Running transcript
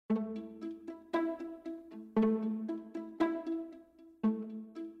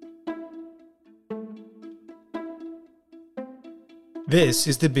This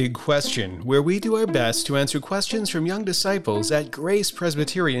is The Big Question, where we do our best to answer questions from young disciples at Grace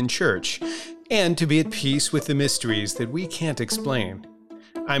Presbyterian Church, and to be at peace with the mysteries that we can't explain.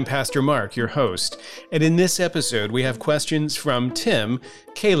 I'm Pastor Mark, your host, and in this episode we have questions from Tim,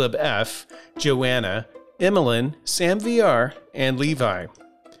 Caleb F., Joanna, Emmeline, Sam VR, and Levi.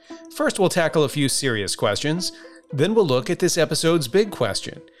 First we'll tackle a few serious questions, then we'll look at this episode's big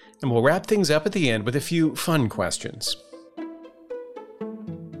question, and we'll wrap things up at the end with a few fun questions.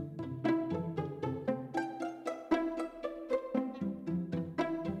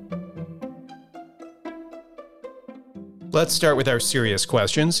 Let's start with our serious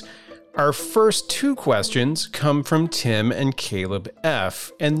questions. Our first two questions come from Tim and Caleb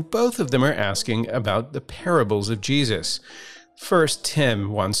F., and both of them are asking about the parables of Jesus. First,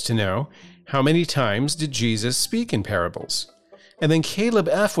 Tim wants to know, how many times did Jesus speak in parables? And then Caleb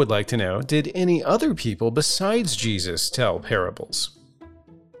F. would like to know, did any other people besides Jesus tell parables?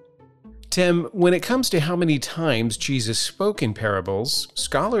 Tim, when it comes to how many times Jesus spoke in parables,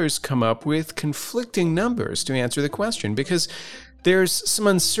 scholars come up with conflicting numbers to answer the question because there's some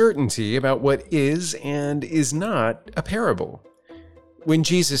uncertainty about what is and is not a parable. When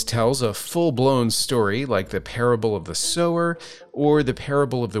Jesus tells a full-blown story like the parable of the sower or the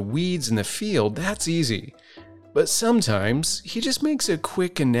parable of the weeds in the field, that's easy. But sometimes he just makes a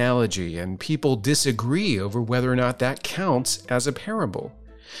quick analogy and people disagree over whether or not that counts as a parable.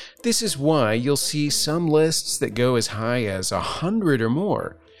 This is why you'll see some lists that go as high as 100 or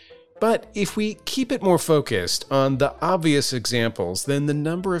more. But if we keep it more focused on the obvious examples, then the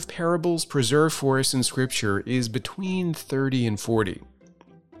number of parables preserved for us in Scripture is between 30 and 40.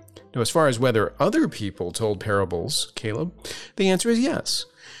 Now, as far as whether other people told parables, Caleb, the answer is yes.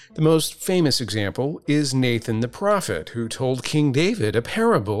 The most famous example is Nathan the prophet, who told King David a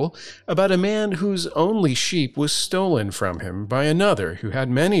parable about a man whose only sheep was stolen from him by another who had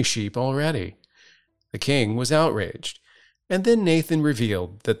many sheep already. The king was outraged, and then Nathan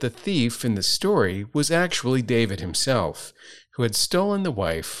revealed that the thief in the story was actually David himself, who had stolen the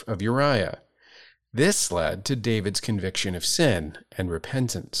wife of Uriah. This led to David's conviction of sin and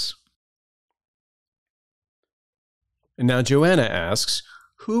repentance. And now Joanna asks,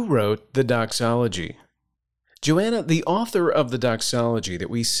 who wrote the doxology? Joanna, the author of the doxology that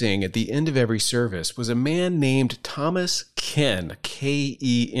we sing at the end of every service, was a man named Thomas Ken,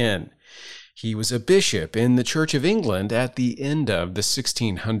 K-E-N. He was a bishop in the Church of England at the end of the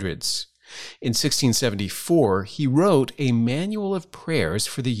 1600s. In 1674, he wrote a manual of prayers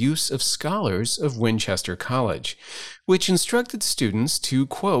for the use of scholars of Winchester College, which instructed students to,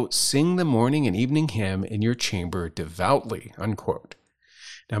 quote, sing the morning and evening hymn in your chamber devoutly, unquote.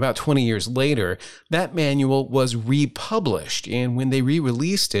 Now, about 20 years later, that manual was republished, and when they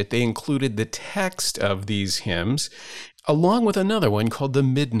re-released it, they included the text of these hymns, along with another one called the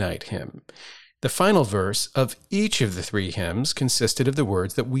Midnight Hymn. The final verse of each of the three hymns consisted of the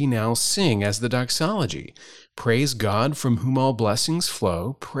words that we now sing as the doxology. Praise God from whom all blessings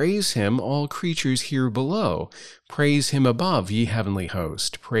flow. Praise him, all creatures here below. Praise him above, ye heavenly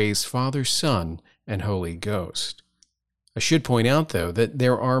host. Praise Father, Son, and Holy Ghost. I should point out, though, that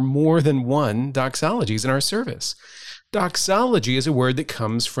there are more than one doxologies in our service. Doxology is a word that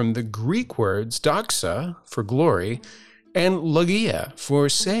comes from the Greek words doxa, for glory, and logia, for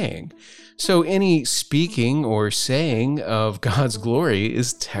saying. So any speaking or saying of God's glory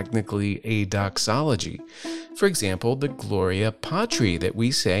is technically a doxology. For example, the Gloria Patri that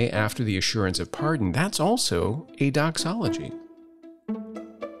we say after the assurance of pardon, that's also a doxology.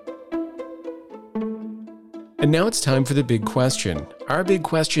 And now it's time for the big question. Our big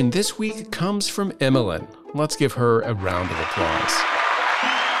question this week comes from Emmeline. Let's give her a round of applause.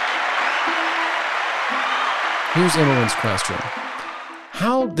 Here's Emmeline's question.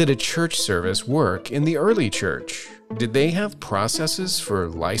 How did a church service work in the early church? Did they have processes for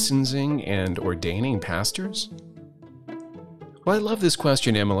licensing and ordaining pastors? Well, I love this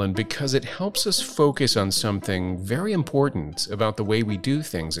question, Emmeline, because it helps us focus on something very important about the way we do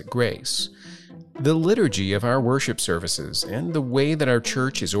things at Grace. The liturgy of our worship services and the way that our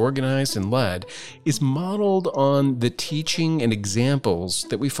church is organized and led is modeled on the teaching and examples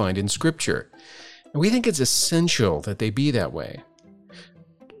that we find in Scripture. And we think it's essential that they be that way.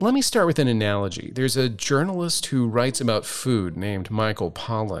 Let me start with an analogy. There's a journalist who writes about food named Michael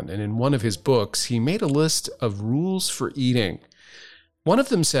Pollan, and in one of his books, he made a list of rules for eating. One of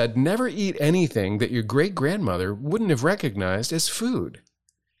them said, never eat anything that your great-grandmother wouldn't have recognized as food.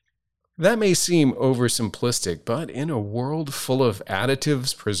 That may seem oversimplistic, but in a world full of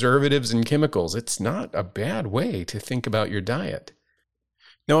additives, preservatives, and chemicals, it's not a bad way to think about your diet.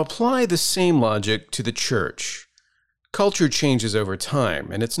 Now apply the same logic to the church. Culture changes over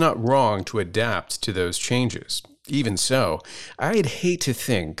time, and it's not wrong to adapt to those changes. Even so, I'd hate to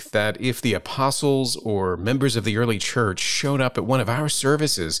think that if the apostles or members of the early church showed up at one of our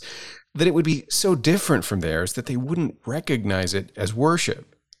services, that it would be so different from theirs that they wouldn't recognize it as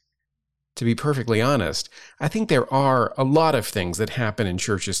worship. To be perfectly honest, I think there are a lot of things that happen in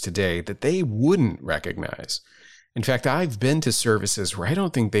churches today that they wouldn't recognize. In fact, I've been to services where I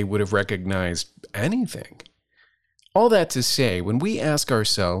don't think they would have recognized anything. All that to say, when we ask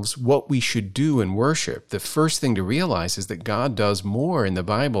ourselves what we should do in worship, the first thing to realize is that God does more in the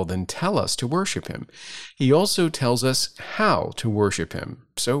Bible than tell us to worship Him. He also tells us how to worship Him,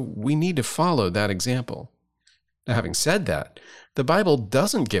 so we need to follow that example. Now, having said that, the Bible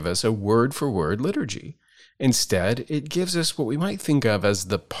doesn't give us a word-for-word liturgy. Instead, it gives us what we might think of as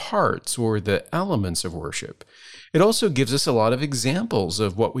the parts or the elements of worship. It also gives us a lot of examples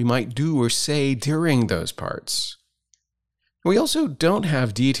of what we might do or say during those parts. We also don't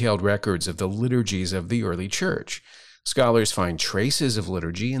have detailed records of the liturgies of the early church. Scholars find traces of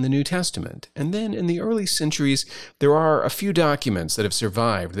liturgy in the New Testament, and then in the early centuries, there are a few documents that have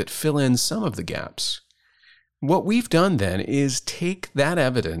survived that fill in some of the gaps. What we've done then is take that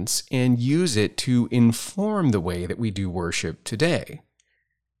evidence and use it to inform the way that we do worship today.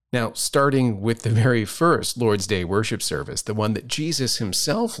 Now, starting with the very first Lord's Day worship service, the one that Jesus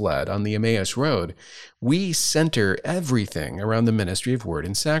himself led on the Emmaus Road, we center everything around the ministry of word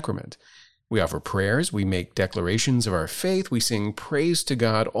and sacrament. We offer prayers, we make declarations of our faith, we sing praise to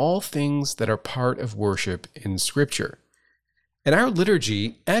God, all things that are part of worship in Scripture. And our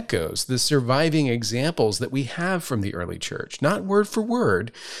liturgy echoes the surviving examples that we have from the early church, not word for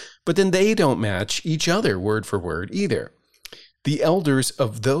word, but then they don't match each other word for word either. The elders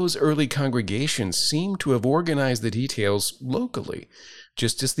of those early congregations seem to have organized the details locally,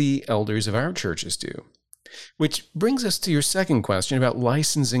 just as the elders of our churches do. Which brings us to your second question about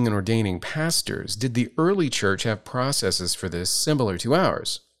licensing and ordaining pastors. Did the early church have processes for this similar to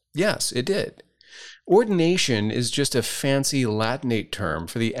ours? Yes, it did. Ordination is just a fancy Latinate term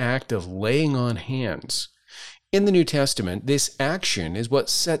for the act of laying on hands. In the New Testament, this action is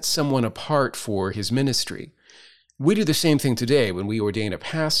what sets someone apart for his ministry. We do the same thing today when we ordain a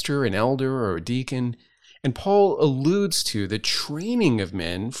pastor, an elder, or a deacon, and Paul alludes to the training of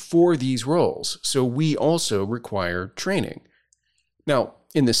men for these roles, so we also require training. Now,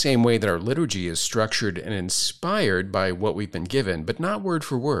 in the same way that our liturgy is structured and inspired by what we've been given, but not word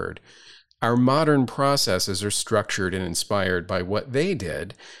for word, our modern processes are structured and inspired by what they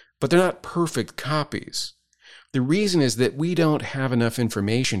did, but they're not perfect copies. The reason is that we don't have enough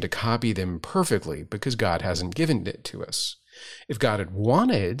information to copy them perfectly because God hasn't given it to us. If God had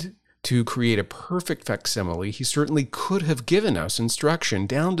wanted to create a perfect facsimile, He certainly could have given us instruction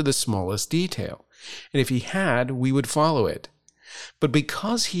down to the smallest detail. And if He had, we would follow it. But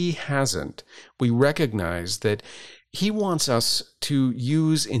because He hasn't, we recognize that He wants us to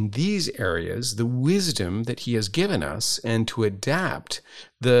use in these areas the wisdom that He has given us and to adapt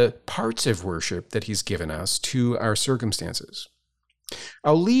the parts of worship that He's given us to our circumstances.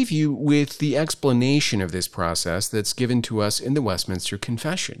 I'll leave you with the explanation of this process that's given to us in the Westminster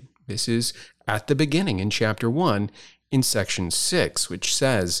Confession. This is at the beginning in chapter 1 in section 6, which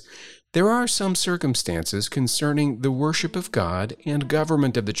says, "There are some circumstances concerning the worship of God and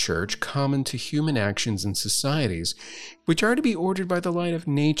government of the Church common to human actions and societies, which are to be ordered by the light of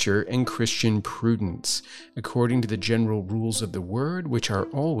nature and Christian prudence, according to the general rules of the Word, which are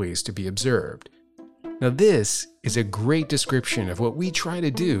always to be observed." Now this is a great description of what we try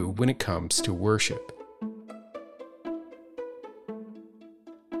to do when it comes to worship.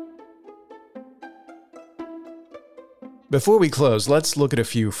 Before we close, let's look at a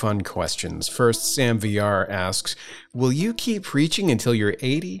few fun questions. First, Sam VR asks, will you keep preaching until you're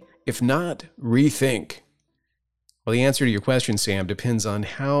 80? If not, rethink. Well, the answer to your question, Sam, depends on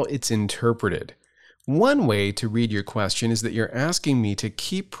how it's interpreted. One way to read your question is that you're asking me to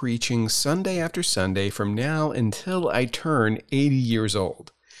keep preaching Sunday after Sunday from now until I turn 80 years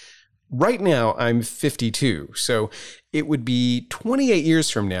old. Right now, I'm 52, so it would be 28 years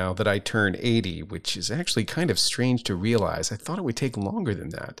from now that I turn 80, which is actually kind of strange to realize. I thought it would take longer than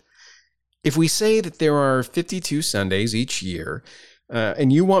that. If we say that there are 52 Sundays each year,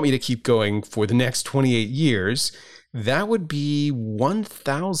 and you want me to keep going for the next 28 years, that would be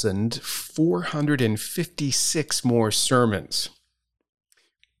 1,456 more sermons.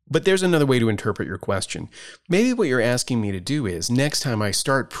 But there's another way to interpret your question. Maybe what you're asking me to do is, next time I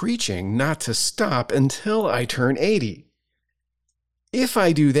start preaching, not to stop until I turn 80. If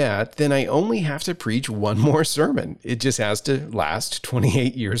I do that, then I only have to preach one more sermon. It just has to last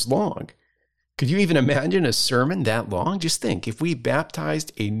 28 years long. Could you even imagine a sermon that long? Just think, if we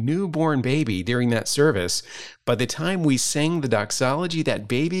baptized a newborn baby during that service, by the time we sang the doxology, that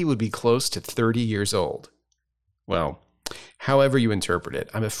baby would be close to 30 years old. Well, however you interpret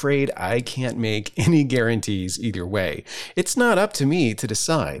it, I'm afraid I can't make any guarantees either way. It's not up to me to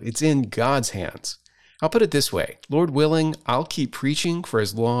decide. It's in God's hands. I'll put it this way. Lord willing, I'll keep preaching for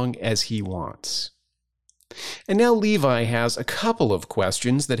as long as He wants. And now Levi has a couple of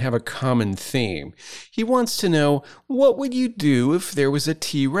questions that have a common theme. He wants to know, what would you do if there was a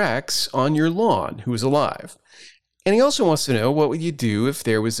T-Rex on your lawn who was alive? And he also wants to know, what would you do if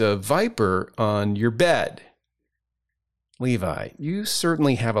there was a viper on your bed? Levi, you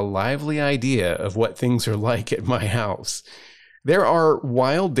certainly have a lively idea of what things are like at my house. There are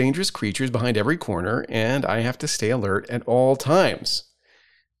wild, dangerous creatures behind every corner, and I have to stay alert at all times.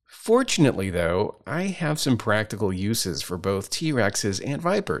 Fortunately, though, I have some practical uses for both T-Rexes and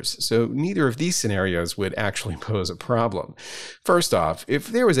vipers, so neither of these scenarios would actually pose a problem. First off, if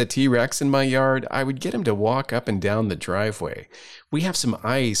there was a T-Rex in my yard, I would get him to walk up and down the driveway. We have some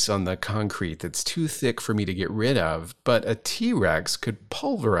ice on the concrete that's too thick for me to get rid of, but a T-Rex could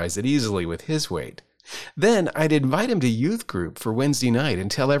pulverize it easily with his weight. Then I'd invite him to youth group for Wednesday night and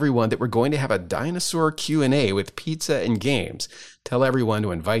tell everyone that we're going to have a dinosaur Q&A with pizza and games. Tell everyone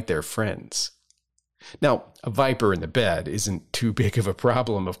to invite their friends. Now, a viper in the bed isn't too big of a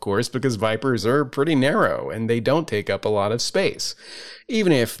problem, of course, because vipers are pretty narrow and they don't take up a lot of space.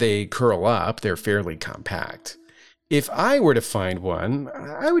 Even if they curl up, they're fairly compact. If I were to find one,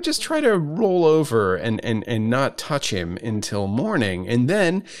 I would just try to roll over and not touch him until morning, and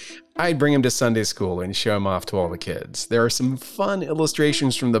then I'd bring him to Sunday school and show him off to all the kids. There are some fun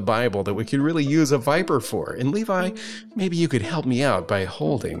illustrations from the Bible that we could really use a viper for. And Levi, maybe you could help me out by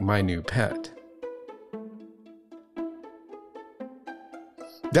holding my new pet.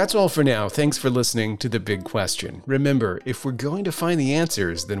 That's all for now. Thanks for listening to The Big Question. Remember, if we're going to find the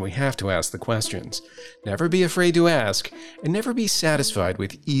answers, then we have to ask the questions. Never be afraid to ask, and never be satisfied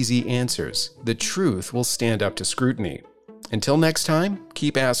with easy answers. The truth will stand up to scrutiny. Until next time,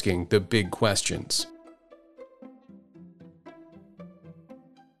 keep asking the big questions.